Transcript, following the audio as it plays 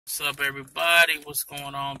What's up, everybody? What's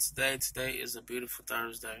going on today? Today is a beautiful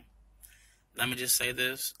Thursday. Let me just say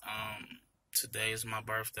this. Today is my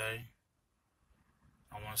birthday.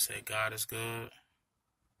 I want to say God is good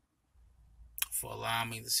for allowing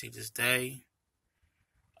me to see this day.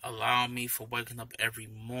 Allowing me for waking up every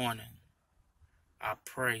morning. I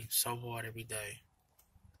pray so hard every day.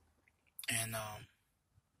 And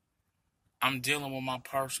I'm dealing with my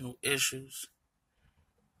personal issues.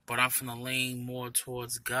 But I'm finna lean more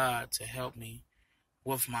towards God to help me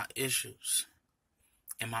with my issues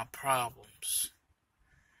and my problems.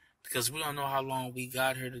 Because we don't know how long we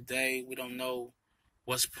got here today. We don't know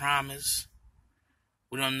what's promised.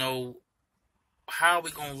 We don't know how we're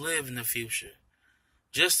going to live in the future.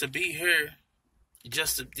 Just to be here,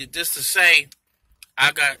 just to say,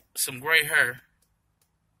 I got some gray hair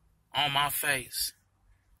on my face.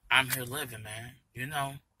 I'm here living, man. You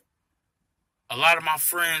know. A lot of my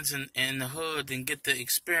friends in the hood didn't get to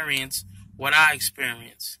experience what I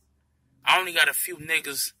experienced. I only got a few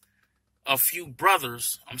niggas, a few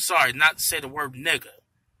brothers. I'm sorry, not to say the word nigga.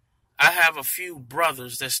 I have a few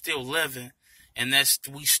brothers that's still living, and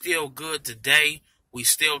we still good today. We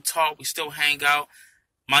still talk. We still hang out.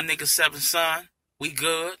 My nigga Seven Son, we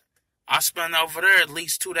good. I spend over there at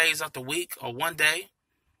least 2 days out the week or 1 day.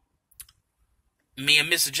 Me and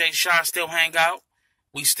Mr. J. Shaw still hang out.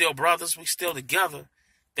 We still brothers. We still together.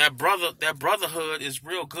 That brotherhood is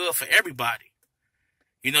real good for everybody.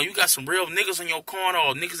 You know, you got some real niggas in your corner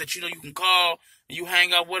or niggas that you know you can call and you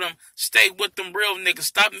hang out with them. Stay with them real niggas.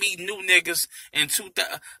 Stop meeting new niggas in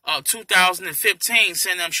 2015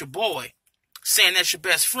 saying that's your boy. Saying that's your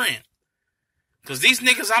best friend. Because these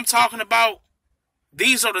niggas I'm talking about,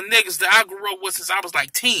 these are the niggas that I grew up with since I was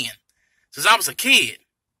like 10. Since I was a kid.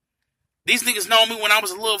 These niggas know me when I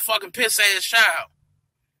was a little fucking piss-ass child.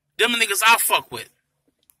 Them niggas I fuck with.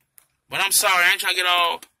 But I'm sorry, I ain't trying to get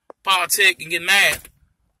all politic and get mad.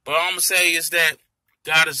 But all I'm going to say is that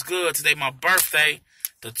God is good. Today my birthday.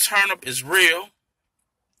 The turnip is real.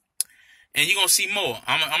 And you're going to see more.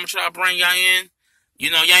 I'm going to try to bring y'all in.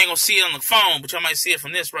 You know, y'all ain't going to see it on the phone, but y'all might see it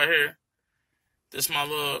from this right here. This is my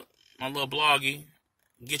little bloggy.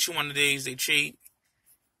 Get you one of these. They cheap.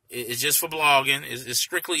 It's just for blogging. It's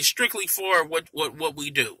strictly for what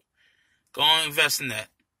we do. Go and invest in that.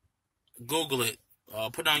 Google it.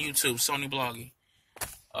 Put it on YouTube, Sony Bloggy.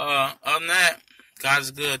 Other than that, God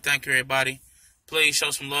is good. Thank you, everybody. Please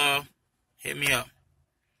show some love. Hit me up.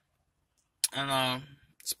 And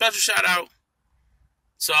special shout out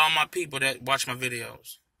to all my people that watch my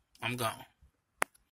videos. I'm gone.